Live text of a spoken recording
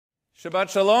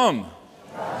Shabbat Shalom.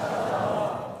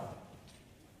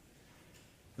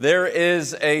 There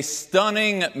is a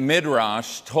stunning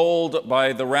midrash told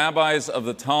by the rabbis of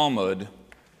the Talmud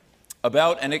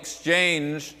about an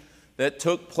exchange that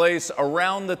took place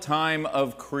around the time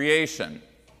of creation.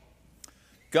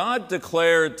 God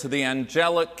declared to the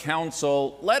angelic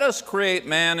council, "Let us create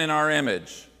man in our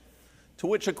image," to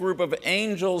which a group of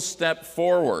angels stepped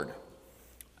forward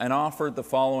and offered the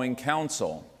following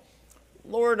counsel.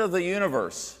 "Lord of the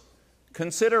universe,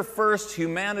 consider first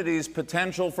humanity's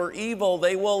potential for evil.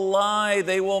 They will lie,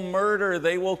 they will murder,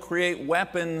 they will create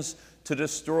weapons to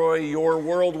destroy your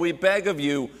world. We beg of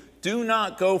you, do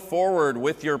not go forward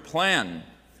with your plan."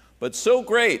 But so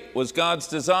great was God's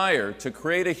desire to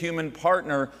create a human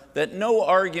partner that no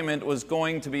argument was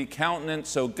going to be countenance.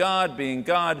 So God, being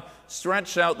God,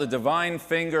 stretched out the divine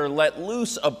finger, let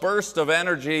loose a burst of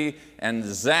energy, and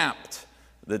zapped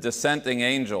the dissenting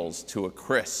angels to a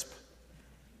crisp.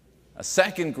 A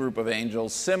second group of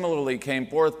angels similarly came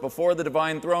forth before the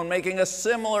divine throne, making a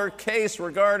similar case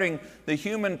regarding the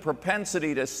human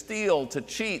propensity to steal, to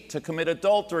cheat, to commit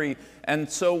adultery, and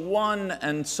so on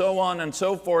and so on and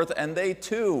so forth, and they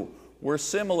too were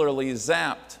similarly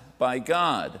zapped by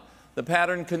God. The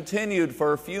pattern continued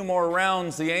for a few more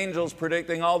rounds, the angels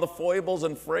predicting all the foibles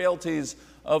and frailties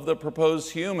of the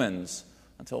proposed humans,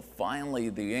 until finally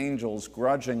the angels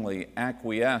grudgingly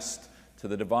acquiesced to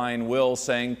the divine will,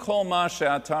 saying, "Kol ma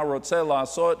she'ata rotzeh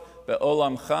la'asot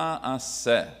be'olamcha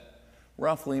aseh,"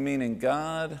 roughly meaning,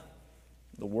 God,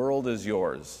 the world is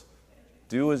yours.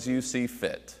 Do as you see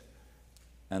fit.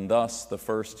 And thus the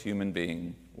first human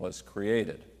being was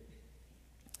created.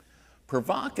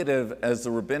 Provocative as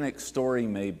the rabbinic story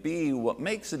may be, what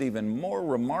makes it even more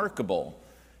remarkable,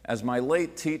 as my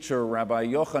late teacher, Rabbi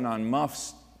Yochanan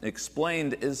Muffs,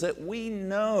 explained, is that we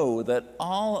know that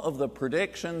all of the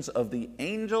predictions of the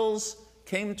angels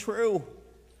came true.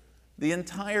 The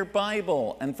entire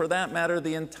Bible, and for that matter,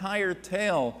 the entire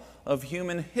tale of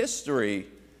human history,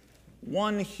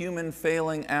 one human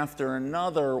failing after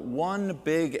another, one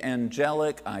big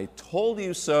angelic, "I told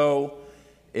you so,"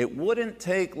 it wouldn't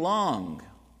take long.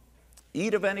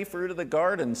 Eat of any fruit of the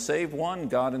garden, save one,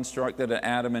 God instructed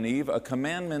Adam and Eve, a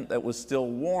commandment that was still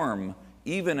warm,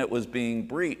 even it was being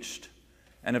breached.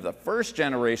 And if the first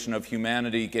generation of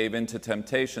humanity gave in to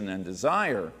temptation and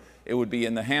desire, it would be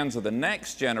in the hands of the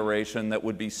next generation that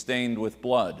would be stained with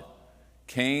blood.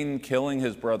 Cain killing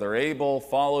his brother Abel,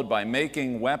 followed by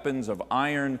making weapons of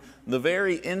iron, the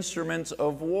very instruments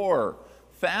of war.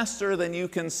 Faster than you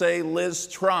can say Liz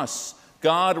Truss,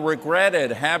 God regretted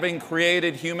having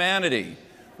created humanity,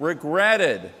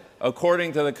 regretted,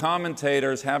 according to the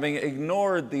commentators, having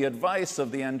ignored the advice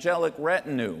of the angelic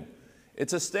retinue.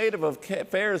 It's a state of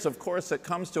affairs, of course, that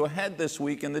comes to a head this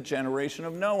week in the generation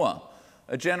of Noah,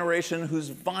 a generation whose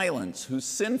violence, whose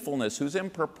sinfulness, whose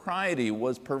impropriety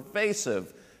was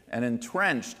pervasive and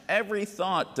entrenched, every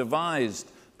thought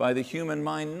devised by the human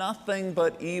mind, nothing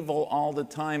but evil all the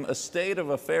time, a state of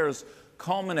affairs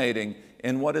culminating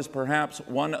in what is perhaps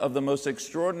one of the most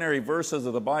extraordinary verses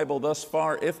of the Bible thus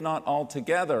far, if not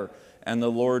altogether. And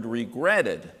the Lord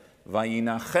regretted,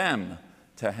 vayinachem,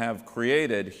 to have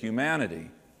created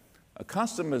humanity.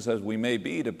 Accustomed as we may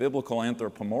be to biblical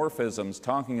anthropomorphisms,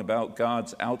 talking about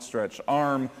God's outstretched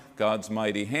arm, God's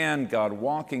mighty hand, God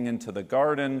walking into the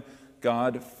garden,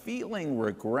 God feeling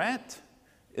regret,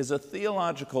 is a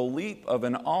theological leap of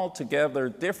an altogether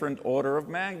different order of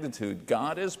magnitude.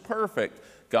 God is perfect.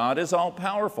 God is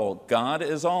all-powerful. God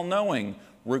is all-knowing.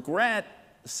 Regret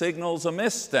signals a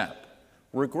misstep.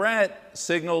 Regret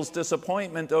signals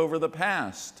disappointment over the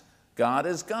past. God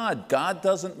is God. God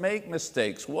doesn't make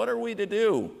mistakes. What are we to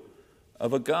do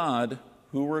of a God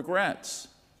who regrets?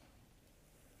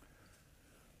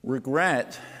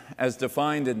 Regret, as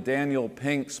defined in Daniel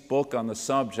Pink's book on the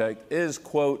subject, is,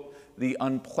 quote, the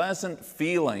unpleasant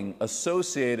feeling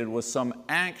associated with some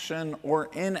action or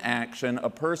inaction a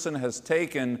person has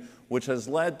taken which has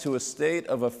led to a state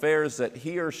of affairs that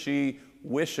he or she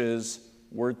wishes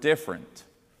were different.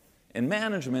 In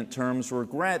management terms,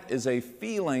 regret is a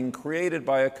feeling created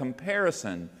by a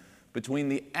comparison between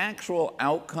the actual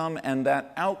outcome and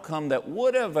that outcome that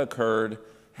would have occurred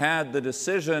had the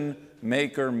decision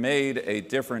maker made a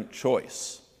different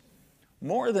choice.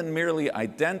 More than merely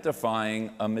identifying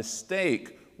a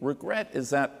mistake, regret is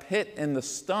that pit in the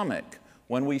stomach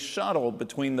when we shuttle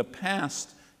between the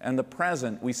past and the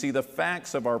present. We see the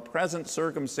facts of our present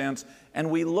circumstance and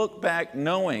we look back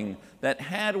knowing that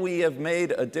had we have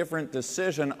made a different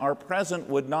decision, our present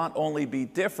would not only be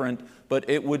different, but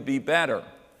it would be better.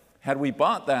 Had we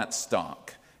bought that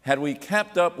stock, had we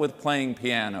kept up with playing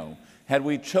piano, had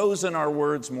we chosen our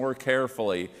words more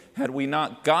carefully, had we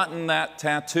not gotten that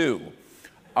tattoo,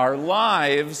 our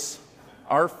lives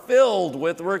are filled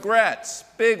with regrets,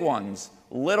 big ones,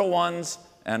 little ones,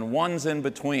 and ones in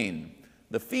between.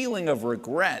 The feeling of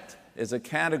regret is a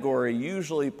category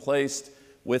usually placed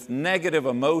with negative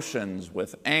emotions,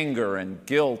 with anger and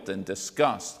guilt and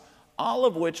disgust, all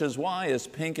of which is why, as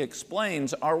Pink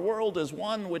explains, our world is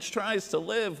one which tries to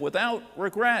live without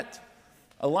regret.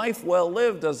 A life well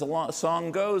lived, as the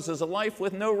song goes, is a life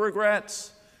with no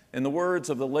regrets. In the words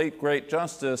of the late great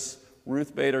Justice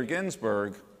Ruth Bader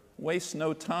Ginsburg, waste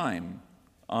no time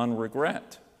on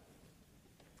regret.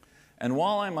 And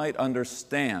while I might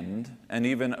understand and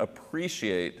even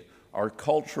appreciate our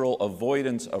cultural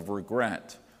avoidance of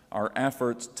regret, our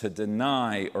efforts to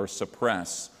deny or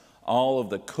suppress all of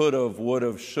the could've,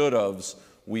 would've, should'ves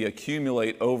we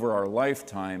accumulate over our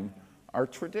lifetime, our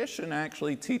tradition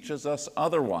actually teaches us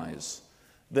otherwise.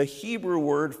 The Hebrew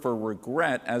word for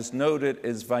regret, as noted,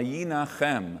 is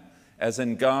vayinachem, as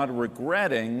in God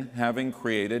regretting having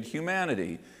created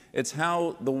humanity. It's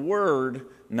how the word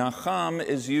naham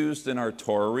is used in our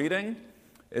Torah reading.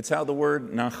 It's how the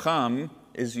word naham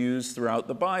is used throughout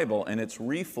the Bible in its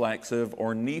reflexive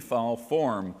or nephal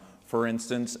form. For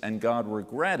instance, and God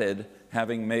regretted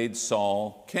having made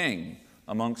Saul king,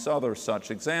 amongst other such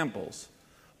examples.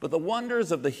 But the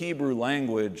wonders of the Hebrew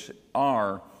language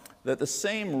are that the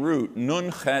same root,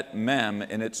 nun chet mem,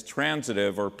 in its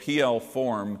transitive or PL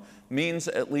form, means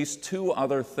at least two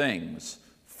other things.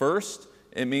 First,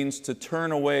 it means to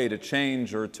turn away, to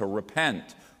change, or to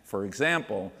repent. For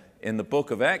example, in the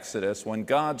book of Exodus, when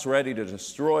God's ready to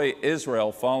destroy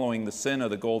Israel following the sin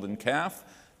of the golden calf,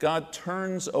 God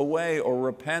turns away or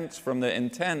repents from the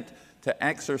intent to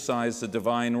exercise the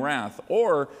divine wrath.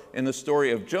 Or in the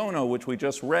story of Jonah, which we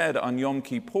just read on Yom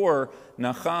Kippur,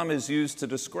 naham is used to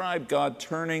describe God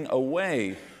turning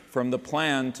away from the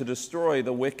plan to destroy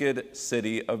the wicked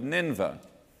city of Nineveh.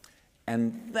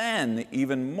 And then,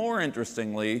 even more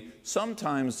interestingly,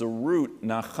 sometimes the root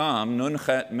naham, nun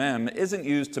chet mem, isn't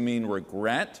used to mean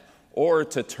regret or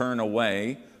to turn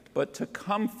away, but to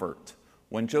comfort.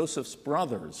 When Joseph's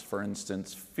brothers, for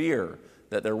instance, fear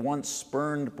that their once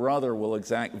spurned brother will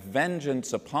exact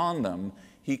vengeance upon them,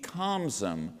 he calms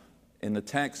them. In the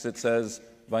text it says,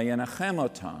 Vayenachem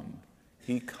otam.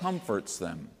 He comforts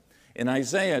them. In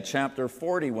Isaiah chapter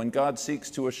 40, when God seeks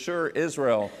to assure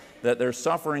Israel that their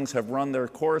sufferings have run their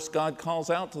course, God calls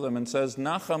out to them and says,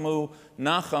 Nachamu,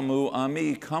 Nachamu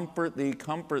ami, comfort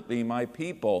thee, my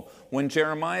people. When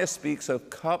Jeremiah speaks of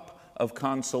cup of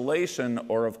consolation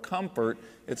or of comfort,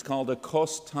 it's called a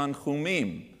kos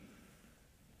tanchumim.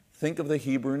 Think of the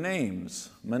Hebrew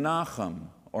names, Menachem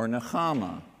or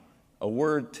Nechama, a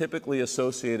word typically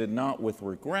associated not with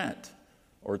regret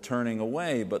or turning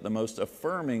away, but the most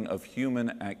affirming of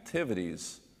human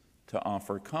activities to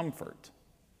offer comfort.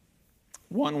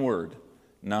 One word,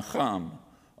 Nacham,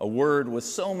 a word with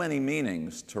so many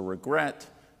meanings: to regret,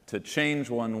 to change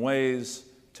one's ways,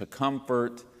 to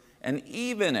comfort, and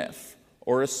even if,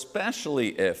 or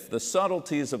especially if, the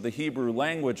subtleties of the Hebrew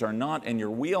language are not in your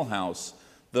wheelhouse,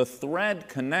 the thread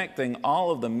connecting all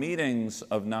of the meanings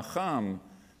of Nacham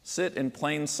sit in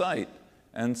plain sight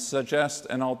and suggest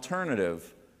an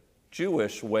alternative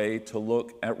Jewish way to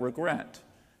look at regret,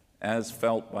 as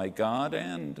felt by God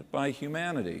and by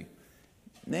humanity.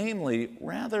 Namely,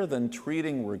 rather than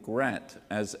treating regret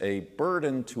as a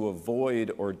burden to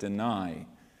avoid or deny,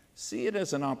 see it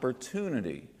as an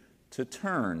opportunity to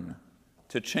turn,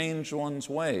 to change one's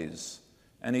ways,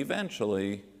 and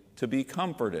eventually to be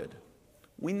comforted.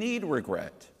 We need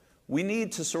regret. We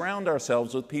need to surround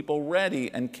ourselves with people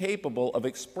ready and capable of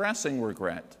expressing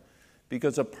regret,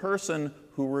 because a person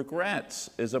who regrets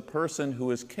is a person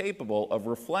who is capable of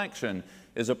reflection,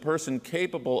 is a person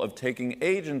capable of taking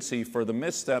agency for the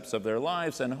missteps of their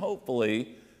lives and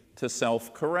hopefully to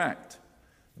self-correct.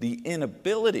 The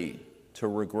inability to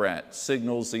regret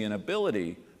signals the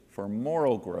inability for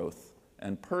moral growth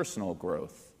and personal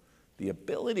growth. The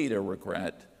ability to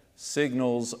regret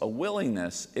signals a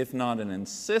willingness, if not an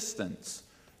insistence,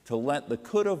 to let the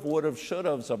could've, would've,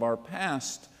 should'ves of our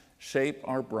past shape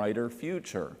our brighter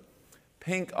future.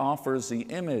 Pink offers the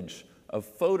image of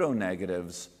photo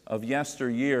negatives of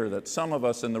yesteryear that some of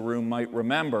us in the room might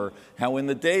remember, how in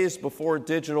the days before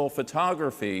digital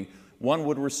photography, one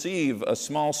would receive a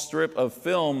small strip of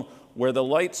film where the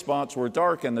light spots were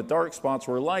dark and the dark spots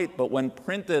were light, but when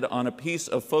printed on a piece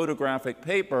of photographic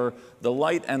paper, the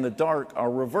light and the dark are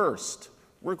reversed.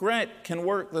 Regret can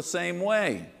work the same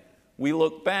way. We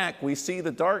look back, we see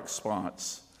the dark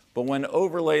spots, but when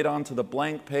overlaid onto the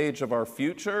blank page of our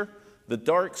future, the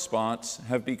dark spots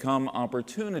have become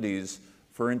opportunities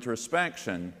for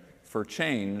introspection, for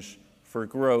change, for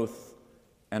growth,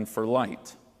 and for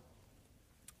light.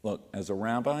 Look, as a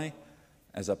rabbi,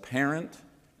 as a parent,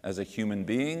 as a human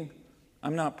being,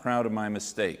 I'm not proud of my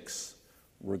mistakes.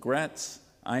 Regrets,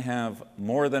 I have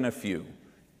more than a few,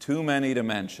 too many to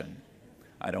mention.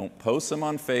 I don't post them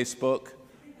on Facebook,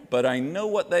 but I know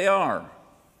what they are.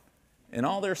 In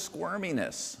all their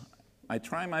squirminess, I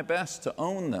try my best to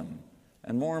own them,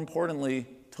 and more importantly,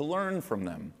 to learn from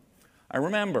them. I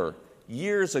remember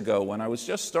years ago when I was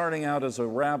just starting out as a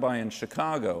rabbi in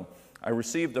Chicago, I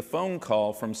received a phone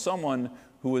call from someone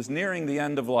who was nearing the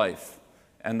end of life,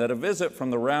 and that a visit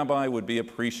from the rabbi would be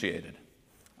appreciated.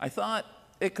 I thought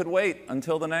it could wait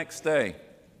until the next day.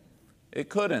 It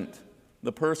couldn't.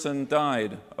 The person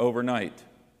died overnight.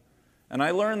 And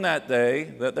I learned that day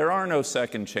that there are no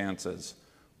second chances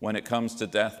when it comes to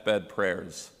deathbed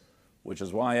prayers, which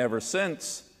is why ever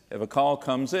since, if a call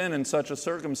comes in such a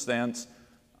circumstance,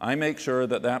 I make sure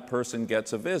that that person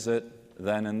gets a visit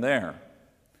then and there.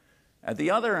 At the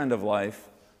other end of life,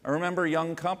 I remember a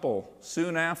young couple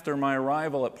soon after my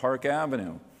arrival at Park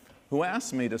Avenue who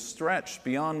asked me to stretch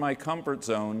beyond my comfort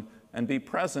zone and be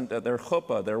present at their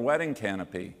chuppah, their wedding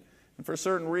canopy. And for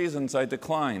certain reasons, I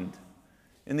declined.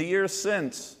 In the years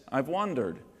since, I've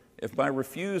wondered if my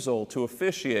refusal to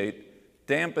officiate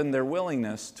dampened their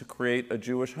willingness to create a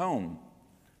Jewish home.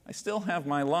 I still have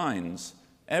my lines.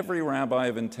 Every rabbi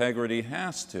of integrity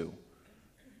has to.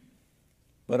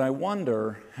 But I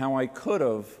wonder how I could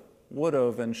have, would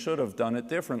have, and should have done it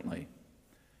differently.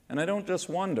 And I don't just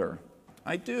wonder.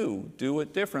 I do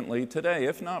it differently today,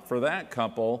 if not for that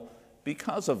couple,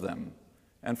 because of them,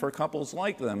 and for couples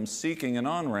like them seeking an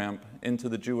on-ramp into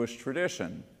the Jewish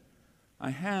tradition. I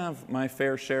have my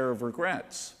fair share of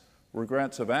regrets,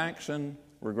 regrets of action,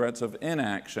 regrets of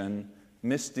inaction,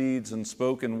 misdeeds and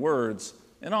spoken words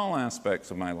in all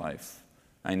aspects of my life.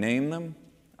 I name them,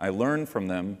 I learn from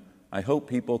them, I hope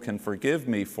people can forgive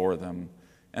me for them,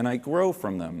 and I grow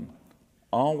from them,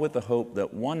 all with the hope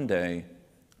that one day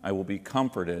I will be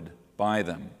comforted by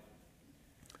them.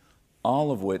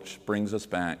 All of which brings us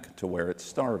back to where it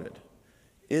started.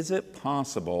 Is it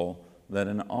possible that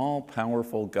an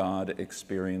all-powerful God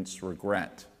experienced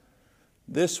regret?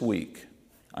 This week,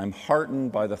 I'm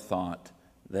heartened by the thought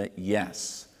that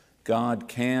yes, God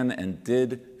can and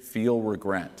did feel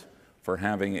regret for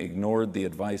having ignored the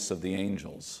advice of the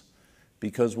angels,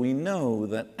 because we know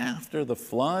that after the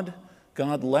flood,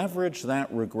 God leveraged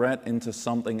that regret into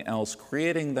something else,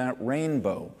 creating that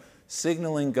rainbow,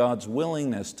 signaling God's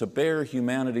willingness to bear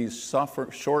humanity's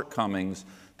shortcomings,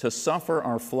 to suffer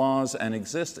our flaws and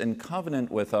exist in covenant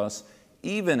with us,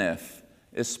 even if,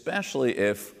 especially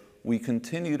if, we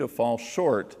continue to fall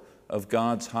short of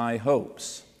God's high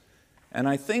hopes. And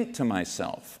I think to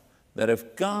myself that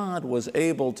if God was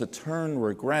able to turn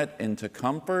regret into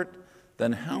comfort,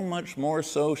 then how much more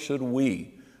so should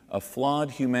we, a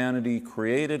flawed humanity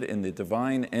created in the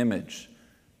divine image?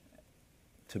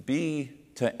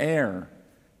 To err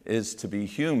is to be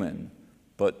human,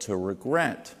 but to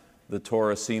regret, the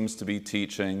Torah seems to be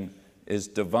teaching, is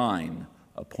divine,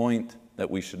 a point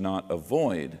that we should not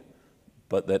avoid,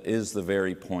 but that is the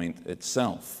very point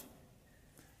itself.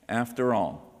 After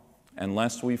all, and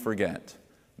lest we forget,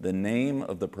 the name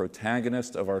of the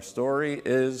protagonist of our story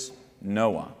is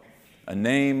Noah, a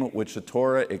name which the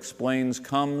Torah explains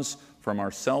comes from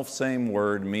our selfsame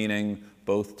word, meaning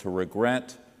both to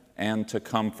regret and to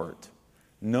comfort.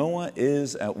 Noah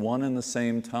is at one and the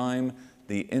same time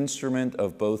the instrument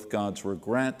of both God's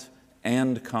regret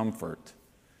and comfort.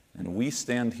 And we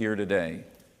stand here today,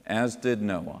 as did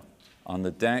Noah, on the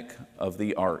deck of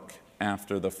the ark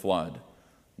after the flood.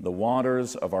 The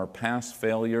waters of our past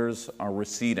failures are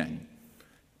receding,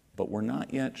 but we're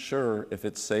not yet sure if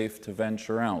it's safe to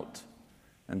venture out.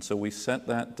 And so we set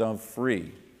that dove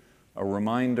free, a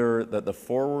reminder that the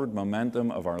forward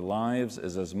momentum of our lives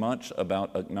is as much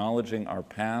about acknowledging our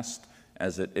past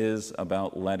as it is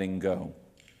about letting go.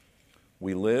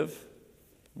 We live,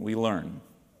 we learn.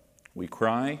 We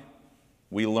cry,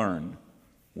 we learn.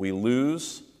 We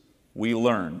lose, we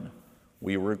learn.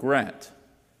 We regret,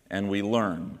 and we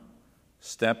learn.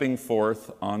 Stepping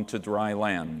forth onto dry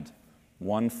land,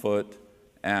 one foot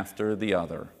after the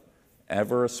other,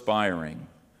 ever aspiring,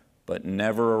 but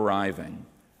never arriving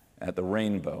at the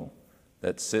rainbow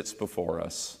that sits before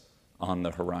us on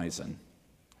the horizon.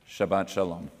 Shabbat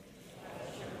Shalom.